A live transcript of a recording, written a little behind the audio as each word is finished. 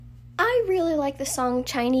I really like the song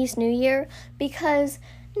Chinese New Year because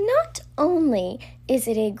not only is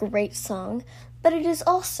it a great song, but it is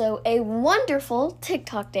also a wonderful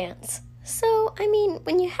TikTok dance. So,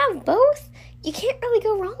 when you have both, you can't really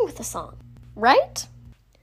go wrong with the song, right?